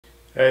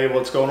Hey,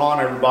 what's going on,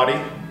 everybody?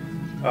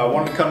 I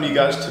wanted to come to you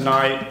guys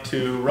tonight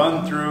to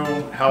run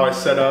through how I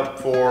set up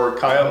for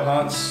coyote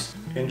hunts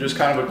and just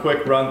kind of a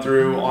quick run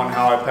through on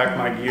how I pack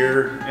my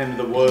gear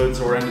into the woods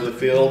or into the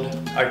field.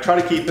 I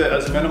try to keep it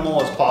as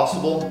minimal as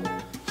possible.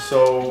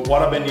 So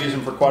what I've been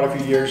using for quite a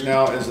few years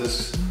now is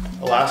this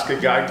Alaska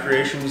Guide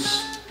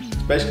Creations.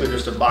 It's basically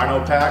just a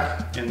Bino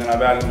pack, and then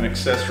I've added an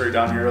accessory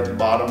down here at the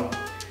bottom,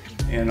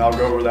 and I'll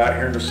go over that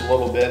here in just a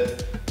little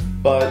bit.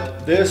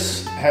 But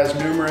this has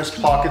numerous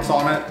pockets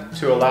on it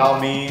to allow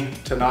me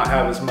to not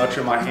have as much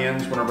in my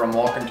hands whenever I'm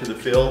walking to the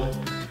field.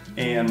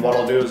 And what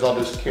I'll do is I'll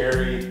just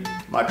carry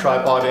my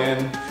tripod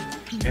in,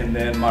 and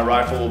then my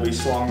rifle will be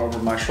slung over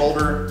my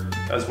shoulder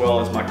as well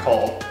as my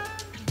call.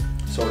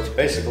 So it's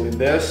basically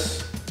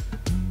this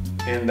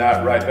and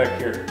that right back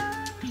here.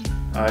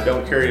 I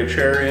don't carry a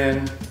chair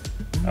in,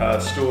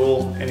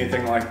 stool,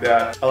 anything like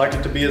that. I like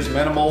it to be as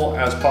minimal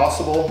as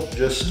possible,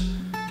 just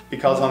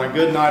because on a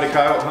good night of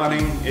coyote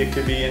hunting, it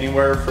could be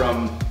anywhere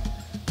from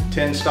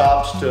 10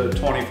 stops to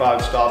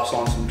 25 stops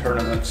on some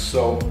tournaments.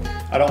 So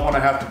I don't want to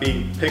have to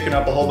be picking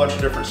up a whole bunch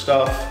of different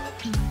stuff,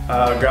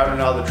 grabbing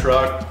it out of the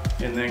truck,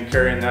 and then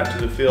carrying that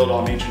to the field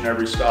on each and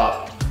every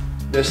stop.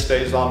 This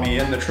stays on me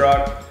in the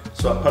truck,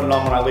 so I put it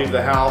on when I leave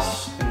the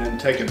house and then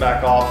take it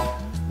back off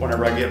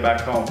whenever I get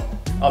back home.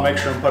 I'll make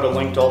sure and put a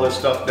link to all this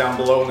stuff down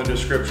below in the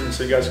description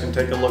so you guys can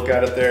take a look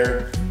at it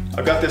there.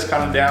 I've got this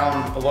kind of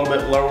down a little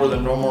bit lower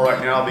than normal right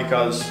now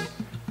because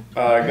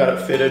I got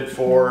it fitted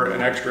for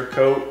an extra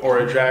coat or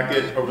a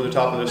jacket over the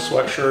top of this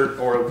sweatshirt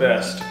or a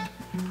vest.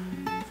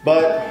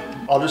 But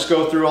I'll just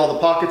go through all the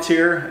pockets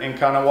here and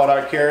kind of what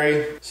I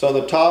carry. So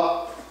the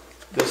top,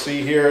 you'll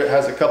see here, it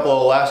has a couple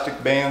of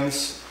elastic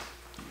bands.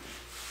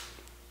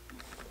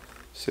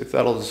 See if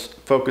that'll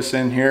focus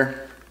in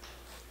here.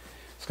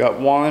 It's got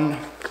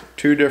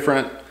two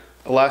different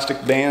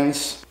elastic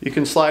bands. You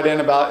can slide in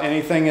about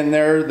anything in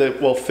there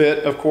that will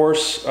fit, of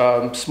course.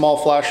 Small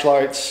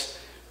flashlights,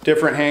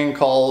 different hang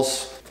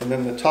calls, and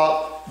then the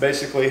top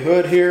basically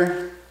hood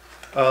here.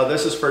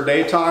 This is for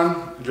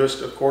daytime.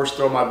 Just of course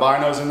throw my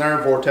binos in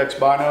there, Vortex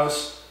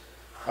binos.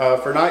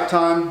 For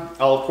nighttime,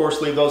 I'll of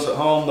course leave those at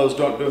home. Those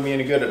don't do me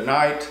any good at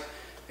night.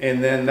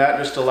 And then that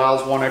just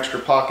allows one extra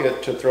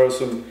pocket to throw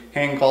some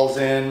hang calls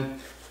in,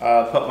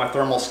 put my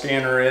thermal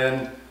scanner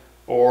in,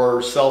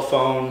 or cell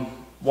phone,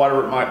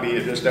 whatever it might be.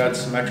 It just adds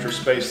some extra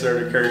space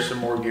there to carry some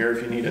more gear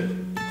if you need it.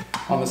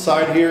 On the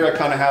side here, I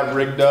kind of have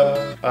rigged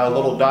up a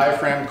little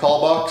diaphragm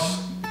call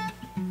box.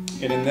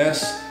 And in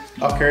this,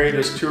 I'll carry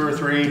just 2 or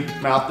 3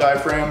 mouth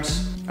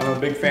diaphragms. I'm a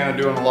big fan of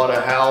doing a lot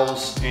of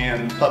howls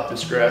and pup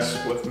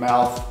distress with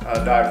mouth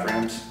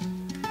diaphragms.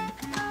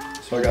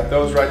 So I got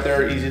those right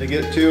there, easy to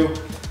get to.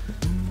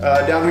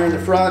 Down here in the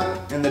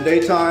front, in the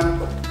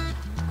daytime,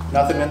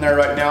 nothing in there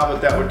right now,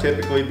 but that would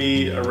typically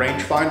be a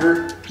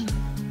rangefinder.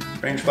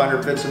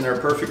 Rangefinder fits in there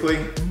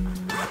perfectly.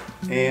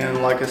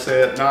 And like I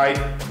say, at night,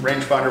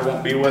 rangefinder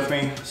won't be with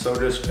me, so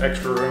just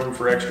extra room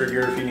for extra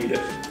gear if you need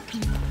it.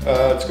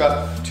 It's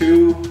got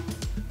 2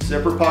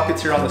 zipper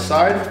pockets here on the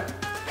side.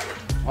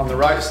 On the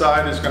right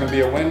side is going to be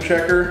a wind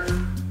checker.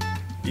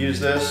 Use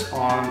this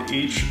on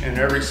each and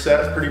every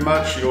set pretty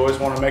much. You always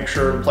want to make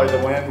sure and play the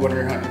wind when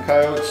you're hunting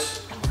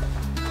coyotes.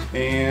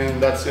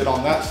 And that's it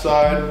on that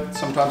side.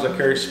 Sometimes I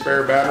carry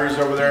spare batteries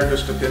over there,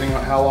 just depending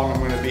on how long I'm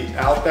going to be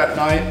out that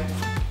night.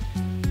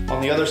 On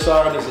the other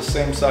side is the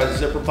same size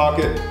zipper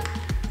pocket.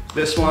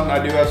 This one,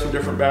 I do have some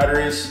different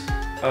batteries,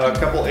 a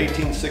couple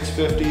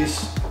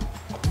 18650s,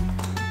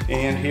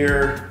 and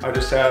here I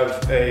just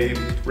have a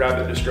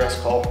rabbit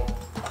distress call.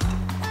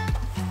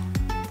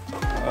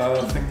 I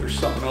think there's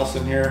something else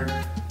in here.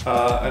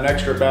 An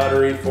extra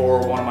battery for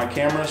one of my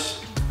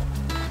cameras.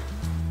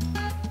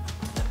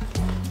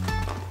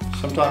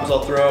 Sometimes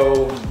I'll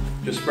throw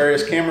just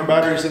various camera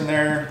batteries in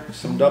there,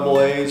 some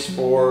AA's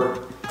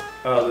for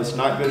this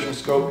night vision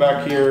scope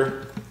back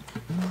here.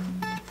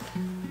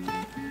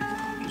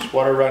 Just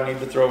whatever I need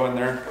to throw in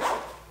there.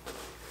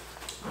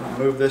 I'll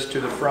move this to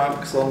the front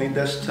because I'll need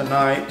this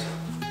tonight.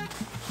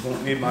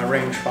 Won't need my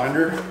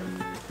rangefinder.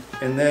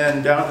 And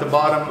then down at the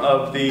bottom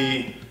of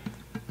the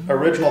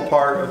original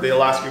part of the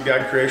Alaska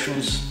Guide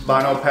Creations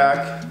Bino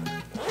pack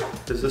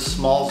is this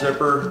small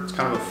zipper. It's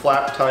kind of a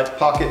flap type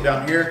pocket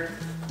down here.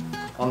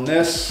 On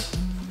this,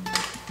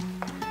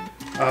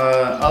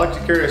 I like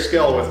to carry a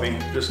scale with me,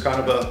 just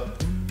kind of a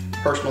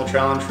personal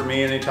challenge for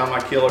me. Anytime I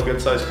kill a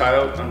good sized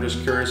coyote, I'm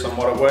just curious on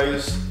what it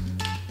weighs,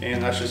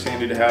 and that's just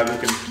handy to have.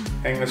 You can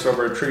hang this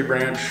over a tree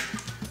branch,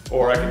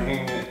 or I can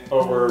hang it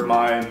over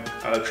my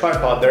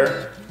tripod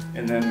there,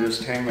 and then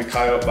just hang the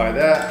coyote by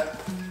that.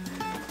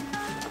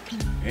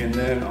 And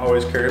then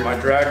always carry my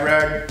drag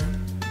rag.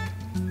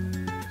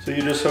 So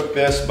you just hook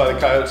this by the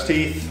coyote's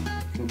teeth.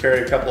 You can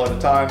carry a couple at a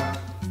time.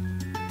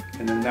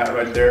 And then that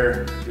right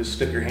there, just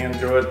stick your hand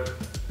through it,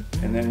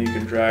 and then you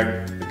can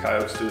drag the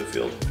coyotes through the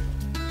field.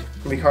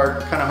 It's gonna be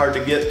kind of hard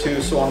to get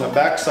to, so on the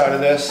back side of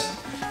this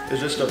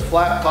is just a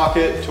flat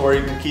pocket to where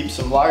you can keep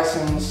some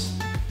license,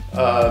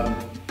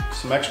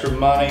 some extra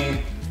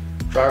money,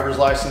 driver's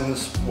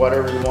license,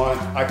 whatever you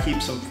want. I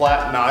keep some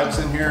flat knives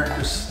in here,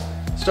 just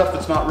stuff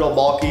that's not real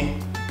bulky,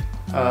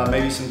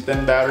 maybe some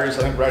thin batteries.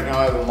 I think right now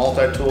I have a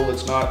multi-tool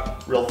that's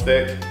not real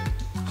thick.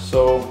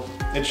 So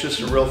it's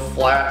just a real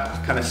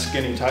flat, kind of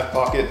skinny type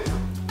pocket.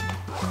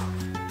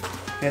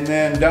 And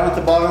then down at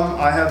the bottom,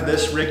 I have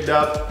this rigged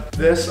up.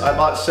 This I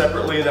bought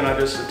separately, then I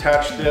just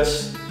attached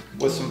this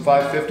with some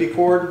 550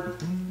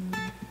 cord.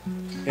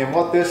 And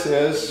what this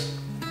is,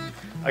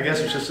 I guess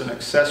it's just an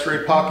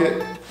accessory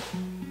pocket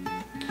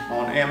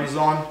on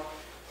Amazon.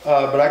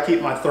 But I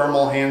keep my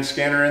thermal hand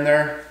scanner in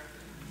there.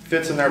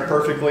 Fits in there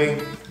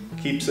perfectly,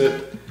 keeps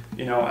it,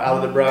 you know, out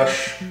of the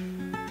brush.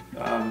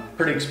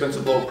 Pretty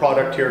expensive little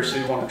product here, so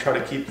you want to try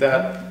to keep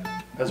that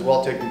as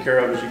well taken care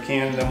of as you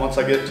can. And then once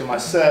I get to my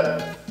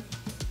set,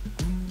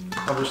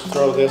 I'll just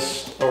throw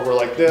this over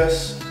like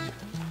this.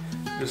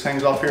 It just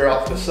hangs off here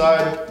off the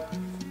side.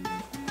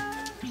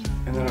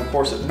 And then of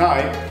course at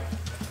night,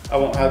 I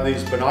won't have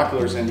these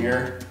binoculars in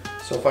here.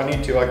 So if I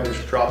need to, I can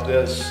just drop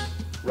this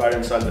right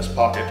inside this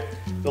pocket.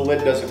 The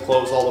lid doesn't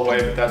close all the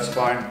way, but that's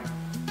fine.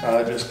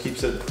 It just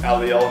keeps it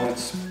out of the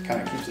elements,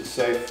 kind of keeps it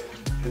safe.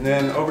 And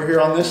then over here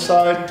on this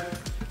side,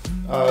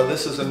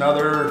 this is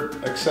another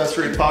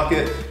accessory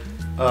pocket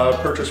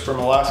purchased from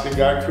Alaska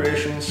Guide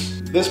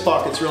Creations. This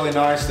pocket's really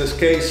nice, this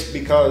case,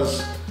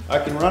 because I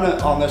can run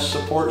it on this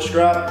support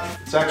strap.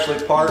 It's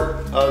actually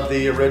part of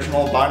the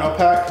original Bino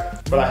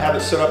pack, but I have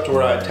it set up to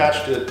where I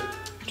attached it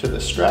to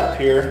the strap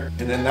here,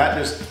 and then that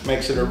just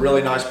makes it a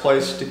really nice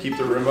place to keep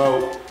the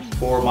remote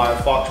for my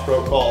Fox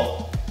Pro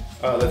call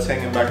that's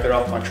hanging back there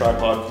off my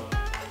tripod.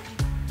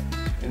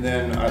 And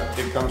then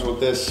it comes with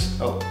this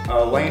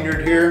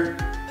lanyard here,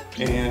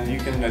 and you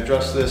can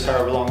adjust this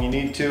however long you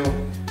need to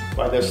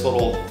by this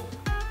little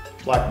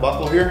black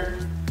buckle here.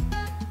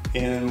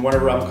 And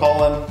whenever I'm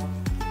calling,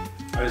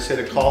 I just hit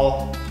a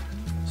call,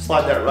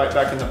 slide that right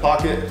back in the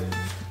pocket,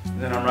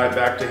 and then I'm right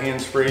back to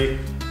hands-free.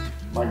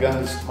 My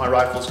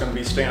rifle's gonna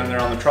be standing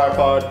there on the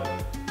tripod,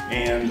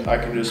 and I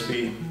can just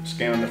be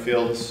scanning the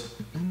fields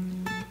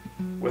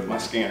with my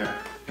scanner.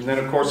 And then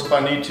of course, if I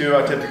need to,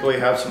 I typically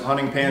have some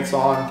hunting pants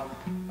on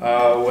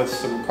with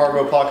some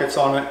cargo pockets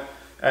on it.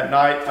 At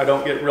night, I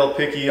don't get real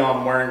picky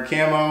on wearing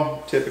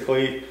camo.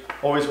 Typically,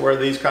 always wear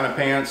these kind of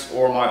pants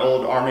or my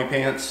old army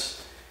pants.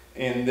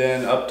 And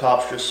then up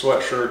top's just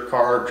sweatshirt,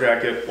 Carhartt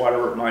jacket,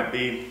 whatever it might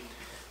be.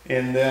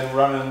 And then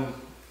running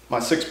my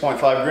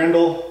 6.5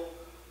 Grendel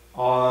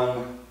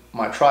on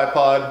my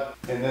tripod,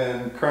 and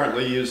then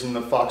currently using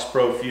the Fox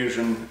Pro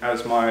Fusion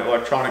as my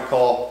electronic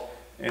call.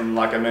 And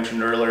like I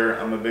mentioned earlier,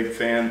 I'm a big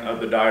fan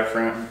of the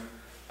diaphragm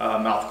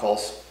mouth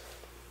calls.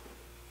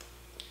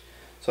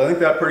 So I think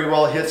that pretty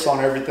well hits on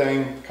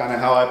everything, kind of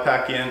how I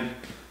pack in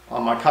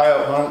on my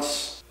coyote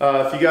hunts.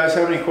 If you guys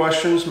have any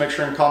questions, make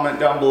sure and comment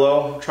down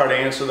below. I'll try to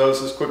answer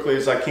those as quickly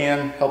as I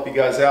can, help you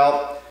guys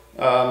out.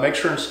 Make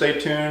sure and stay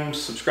tuned,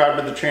 subscribe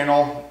to the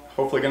channel.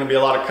 Hopefully going to be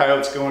a lot of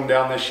coyotes going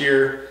down this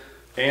year.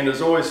 And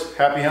as always,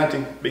 happy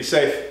hunting, be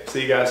safe.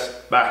 See you guys,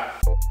 bye.